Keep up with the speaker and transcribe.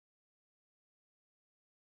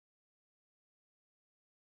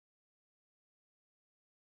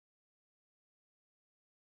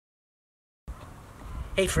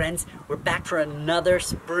Hey friends, we're back for another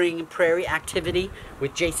spring prairie activity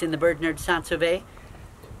with Jason the Birdnerd Saint-Sauvé.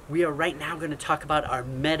 We are right now going to talk about our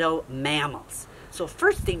meadow mammals. So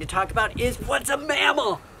first thing to talk about is what's a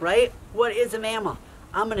mammal, right? What is a mammal?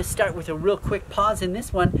 I'm going to start with a real quick pause in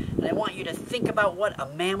this one, and I want you to think about what a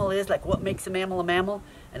mammal is, like what makes a mammal,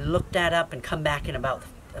 and look that up and come back in about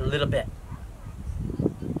a little bit.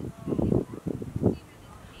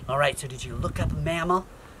 Alright, so did you look up a mammal?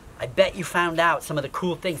 I bet you found out some of the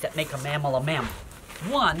cool things that make a mammal a mammal.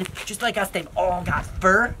 One, just like us, they've all got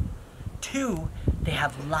fur. Two, they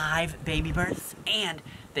have live baby births, and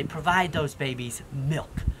they provide those babies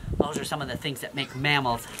milk. Those are some of the things that make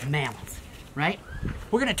mammals mammals, right?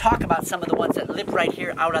 We're going to talk about some of the ones that live right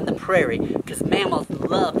here out on the prairie, because mammals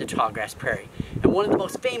love the tallgrass prairie. And one of the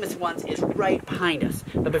most famous ones is right behind us.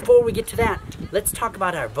 But before we get to that, let's talk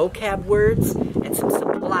about our vocab words and some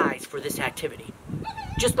supplies for this activity.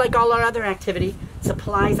 Just like all our other activity,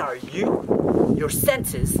 supplies are you, your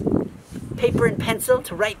senses, paper and pencil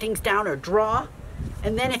to write things down or draw,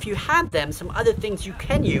 and then if you have them, some other things you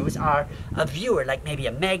can use are a viewer, like maybe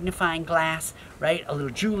a magnifying glass, right? A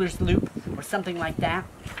little jeweler's loupe or something like that.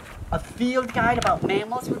 A field guide about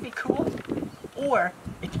mammals would be cool. Or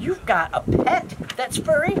if you've got a pet that's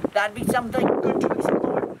furry, that'd be something good to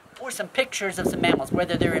explore. Or some pictures of some mammals,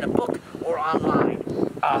 whether they're in a book or online.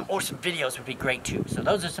 Or some videos would be great too. So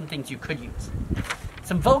those are some things you could use.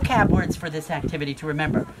 Some vocab words for this activity to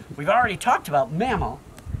remember. We've already talked about mammal.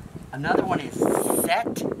 Another one is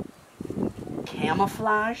set,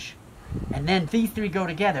 camouflage, and then these three go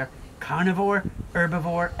together: carnivore,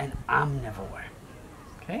 herbivore, and omnivore.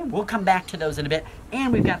 Okay, we'll come back to those in a bit,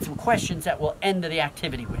 and we've got some questions that we'll end the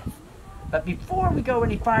activity with. But before we go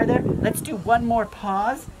any farther, let's do one more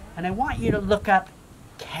pause, and I want you to look up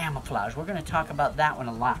camouflage. We're going to talk about that one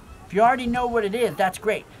a lot. If you already know what it is, that's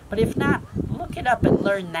great. But if not, look it up and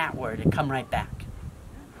learn that word and come right back.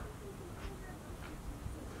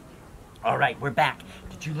 Alright, we're back.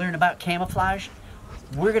 Did you learn about camouflage?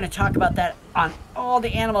 We're going to talk about that on all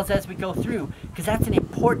the animals as we go through, because that's an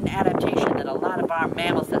important adaptation that a lot of our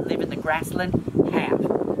mammals that live in the grassland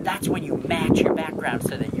have. That's when you match your background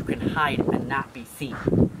so that you can hide and not be seen.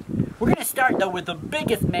 We're going to start, though, with the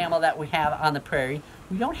biggest mammal that we have on the prairie.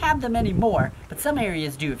 We don't have them anymore, but some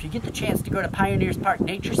areas do. If you get the chance to go to Pioneers Park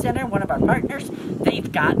Nature Center, one of our partners,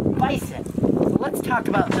 they've got bison. So let's talk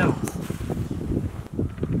about those.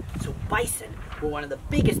 So bison were one of the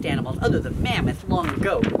biggest animals, other than mammoths, long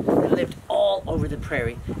ago. They lived all over the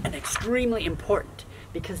prairie, and extremely important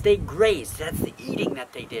because they grazed. That's the eating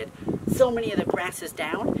that they did. So many of the grasses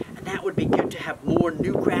down, and that would be good to have more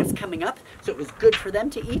new grass coming up, so it was good for them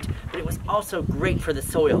to eat, but it was also great for the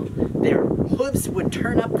soil. Their hooves would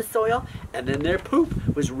turn up the soil, and then their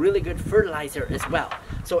poop was really good fertilizer as well.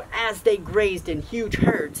 So as they grazed in huge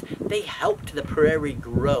herds, they helped the prairie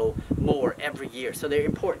grow more every year, so they're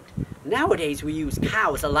important. Nowadays we use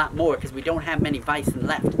cows a lot more because we don't have many bison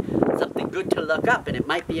left. Something good to look up, and it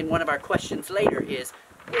might be in one of our questions later, is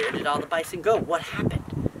where did all the bison go? What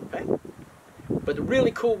happened? Okay? But the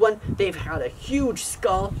really cool one, they've got a huge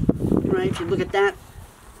skull, right? If you look at that,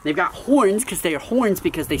 they've got horns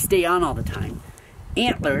because they stay on all the time.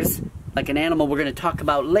 Antlers, like an animal we're going to talk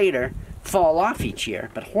about later, fall off each year,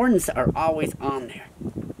 but horns are always on there.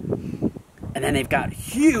 And then they've got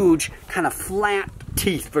huge, kind of flat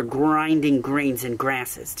teeth for grinding grains and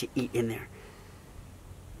grasses to eat in there.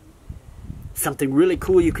 Something really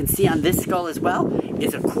cool you can see on this skull as well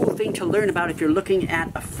is a cool thing to learn about if you're looking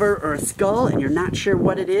at a fur or a skull and you're not sure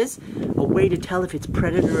what it is. A way to tell if it's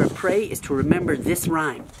predator or prey is to remember this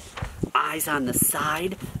rhyme. Eyes on the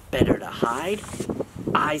side, better to hide.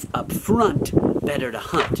 Eyes up front, better to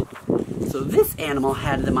hunt. So this animal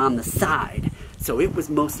had them on the side, so it was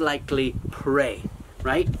most likely prey,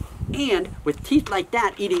 right? And with teeth like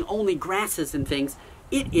that, eating only grasses and things,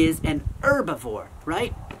 it is an herbivore,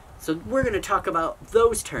 right? So we're going to talk about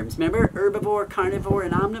those terms. Remember, herbivore, carnivore,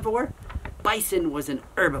 and omnivore? Bison was an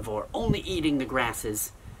herbivore, only eating the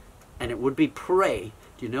grasses, and it would be prey.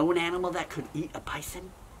 Do you know an animal that could eat a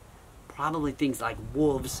bison? Probably things like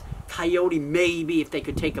wolves, coyote maybe if they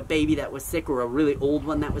could take a baby that was sick or a really old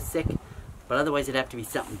one that was sick, but otherwise it'd have to be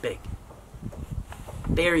something big.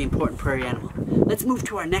 Very important prairie animal. Let's move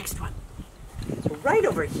to our next one. So right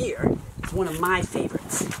over here is one of my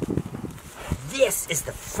favorites. This is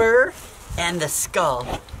the fur and the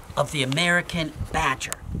skull of the American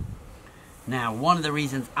badger. Now, one of the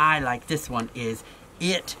reasons I like this one is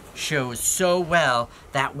it shows so well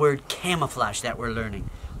that word camouflage that we're learning.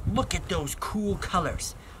 Look at those cool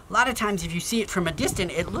colors. A lot of times if you see it from a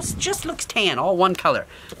distance, it just looks tan, all one color.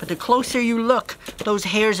 But the closer you look, those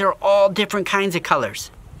hairs are all different kinds of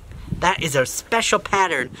colors. That is a special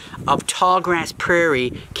pattern of tallgrass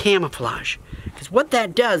prairie camouflage. Because what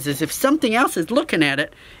that does is if something else is looking at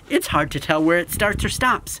it, it's hard to tell where it starts or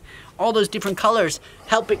stops. All those different colors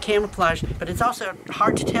help it camouflage, but it's also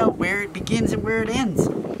hard to tell where it begins and where it ends.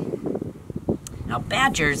 Now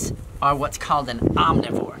badgers are what's called an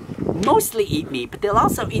omnivore. Mostly eat meat, but they'll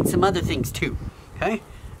also eat some other things too, okay?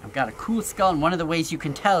 I've got a cool skull, and one of the ways you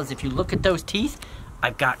can tell is if you look at those teeth,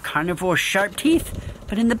 I've got carnivore sharp teeth,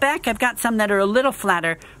 but in the back I've got some that are a little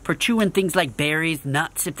flatter for chewing things like berries,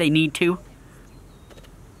 nuts if they need to.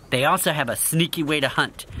 They also have a sneaky way to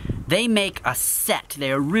hunt. They make a set.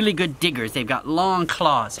 They are really good diggers. They've got long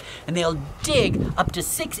claws, and they'll dig up to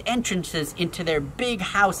 6 entrances into their big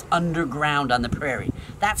house underground on the prairie.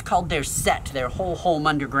 That's called their set, their whole home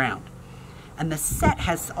underground. And the set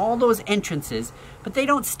has all those entrances, but they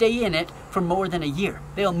don't stay in it for more than a year.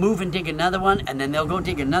 They'll move and dig another one, and then they'll go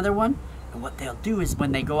dig another one. And what they'll do is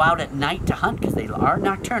when they go out at night to hunt, because they are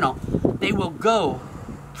nocturnal, they will go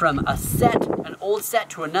from a set, an old set,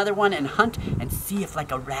 to another one and hunt and see if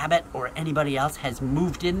like a rabbit or anybody else has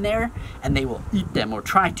moved in there, and they will eat them, or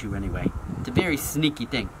try to anyway. It's a very sneaky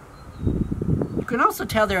thing. You can also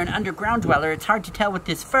tell they're an underground dweller. It's hard to tell with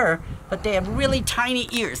this fur, but they have really tiny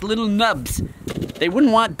ears, little nubs. They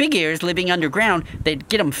wouldn't want big ears living underground. They'd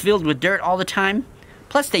get them filled with dirt all the time.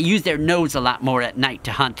 Plus they use their nose a lot more at night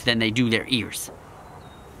to hunt than they do their ears.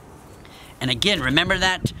 And again, remember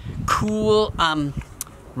that cool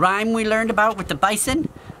rhyme we learned about with the bison?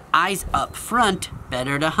 Eyes up front,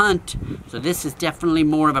 better to hunt. So this is definitely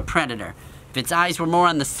more of a predator. If its eyes were more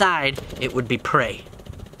on the side, it would be prey.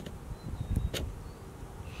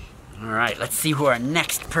 All right, let's see who our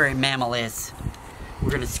next prairie mammal is. We're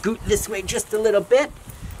gonna scoot this way just a little bit.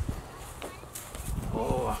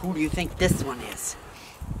 Oh, who do you think this one is?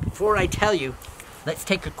 Before I tell you, let's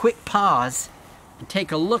take a quick pause and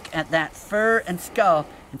take a look at that fur and skull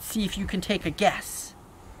and see if you can take a guess.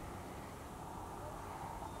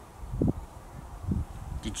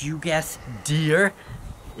 Did you guess deer?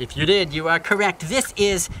 If you did, you are correct. This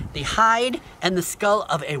is the hide and the skull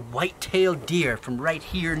of a white-tailed deer from right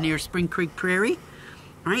here near Spring Creek Prairie.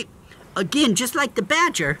 All right? Again, just like the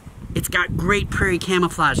badger, it's got great prairie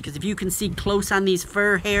camouflage, because if you can see close on these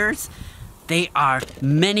fur hairs, they are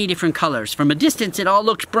many different colors. From a distance, it all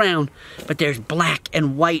looks brown, but there's black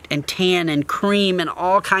and white and tan and cream and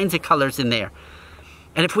all kinds of colors in there.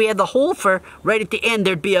 And if we had the whole fur, right at the end,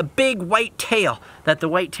 there'd be a big white tail that the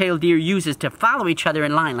white-tailed deer uses to follow each other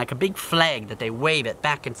in line, like a big flag that they wave it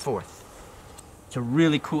back and forth. It's a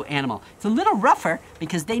really cool animal. It's a little rougher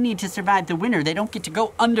because they need to survive the winter. They don't get to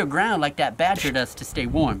go underground like that badger does to stay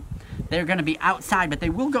warm. They're gonna be outside, but they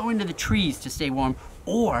will go into the trees to stay warm,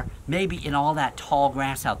 or maybe in all that tall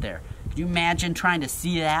grass out there. Could you imagine trying to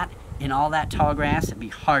see that in all that tall grass? It'd be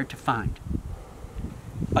hard to find.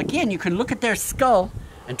 Again, you can look at their skull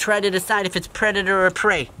and try to decide if it's predator or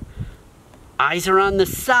prey. Eyes are on the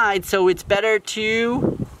side, so it's better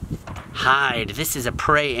to hide. This is a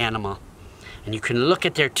prey animal. And you can look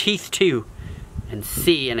at their teeth too and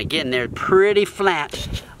see, and again, they're pretty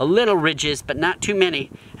flat. A little ridges, but not too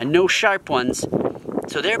many, and no sharp ones.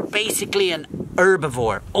 So they're basically an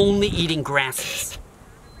herbivore, only eating grasses.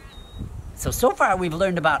 So far we've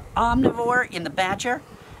learned about omnivore in the badger,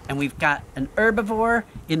 and we've got an herbivore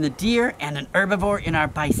in the deer and an herbivore in our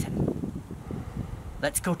bison.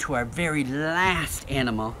 Let's go to our very last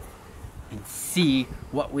animal and see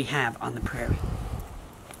what we have on the prairie.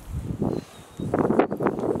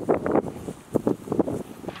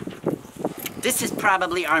 This is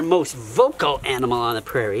probably our most vocal animal on the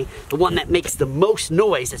prairie, the one that makes the most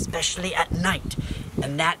noise, especially at night,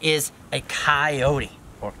 and that is a coyote,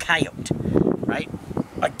 or coyote, right?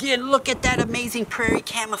 Again, look at that amazing prairie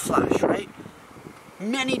camouflage, right?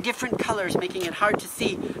 Many different colors, making it hard to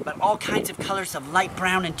see, but all kinds of colors of light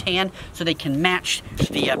brown and tan, so they can match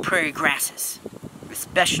the prairie grasses,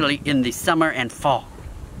 especially in the summer and fall.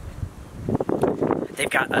 They've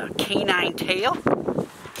got a canine tail,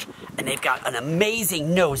 and they've got an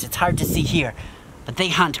amazing nose. It's hard to see here, but they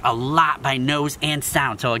hunt a lot by nose and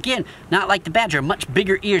sound. So again, not like the badger, much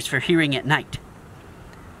bigger ears for hearing at night.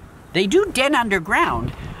 They do den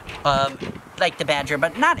underground, like the badger,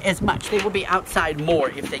 but not as much. They will be outside more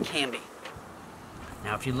if they can be.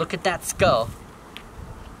 Now, if you look at that skull,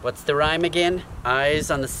 what's the rhyme again? Eyes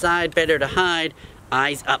on the side, better to hide.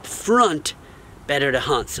 Eyes up front, better to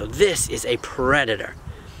hunt. So this is a predator.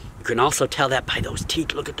 You can also tell that by those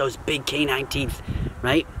teeth. Look at those big canine teeth,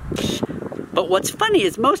 right? But what's funny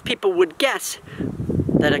is most people would guess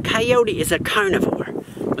that a coyote is a carnivore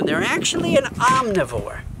when they're actually an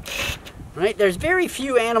omnivore. Right? There's very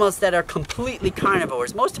few animals that are completely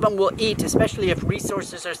carnivores. Most of them will eat, especially if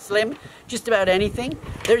resources are slim, just about anything.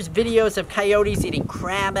 There's videos of coyotes eating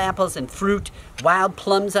crab apples and fruit, wild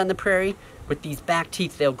plums on the prairie. With these back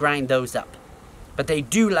teeth, they'll grind those up. But they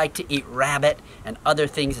do like to eat rabbit and other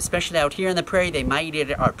things, especially out here in the prairie. They might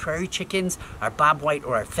eat our prairie chickens, our bobwhite,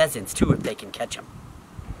 or our pheasants too, if they can catch them.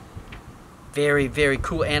 Very, very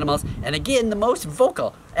cool animals. And again, the most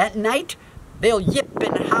vocal. At night, they'll yip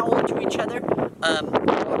and howl to each other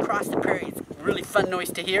across the prairie. It's a really fun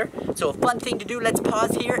noise to hear. So a fun thing to do, let's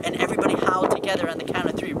pause here and everybody howl together on the count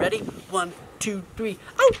of 3. Ready? 1, 2, 3.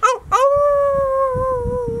 Ow, ow, ow!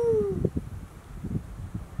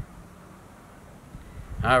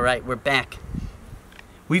 All right, we're back.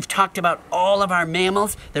 We've talked about all of our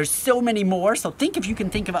mammals. There's so many more, so think if you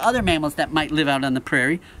can think of other mammals that might live out on the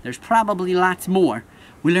prairie. There's probably lots more.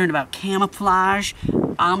 We learned about camouflage,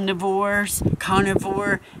 omnivores,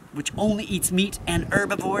 carnivore, which only eats meat, and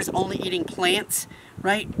herbivores, only eating plants,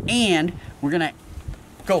 right? And we're gonna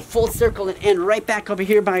go full circle and end right back over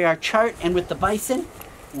here by our chart and with the bison.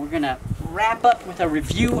 We're gonna wrap up with a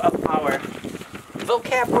review of our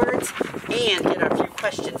vocab words and get a few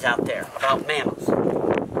questions out there about mammals.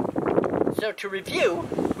 So to review,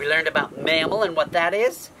 we learned about mammal and what that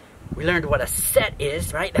is. We learned what a set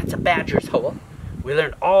is, right? That's a badger's hole. We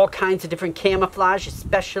learned all kinds of different camouflage,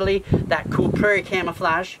 especially that cool prairie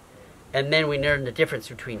camouflage. And then we learned the difference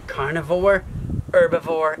between carnivore,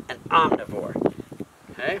 herbivore, and omnivore.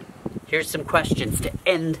 Okay? Here's some questions to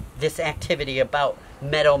end this activity about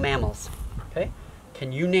meadow mammals. Okay?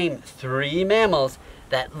 Can you name 3 mammals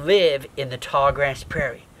that live in the tallgrass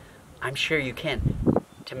prairie? I'm sure you can.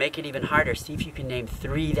 To make it even harder, see if you can name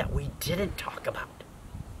 3 that we didn't talk about.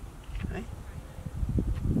 Okay?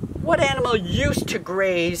 What animal used to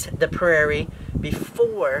graze the prairie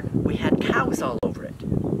before we had cows all over it?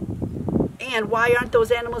 And why aren't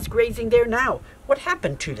those animals grazing there now? What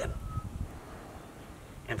happened to them?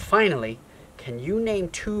 And finally, can you name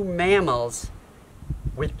 2 mammals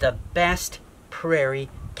with the best prairie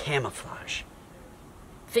camouflage?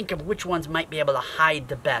 Think of which ones might be able to hide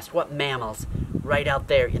the best. What mammals right out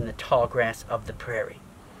there in the tall grass of the prairie.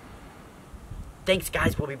 Thanks,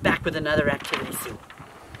 guys. We'll be back with another activity soon.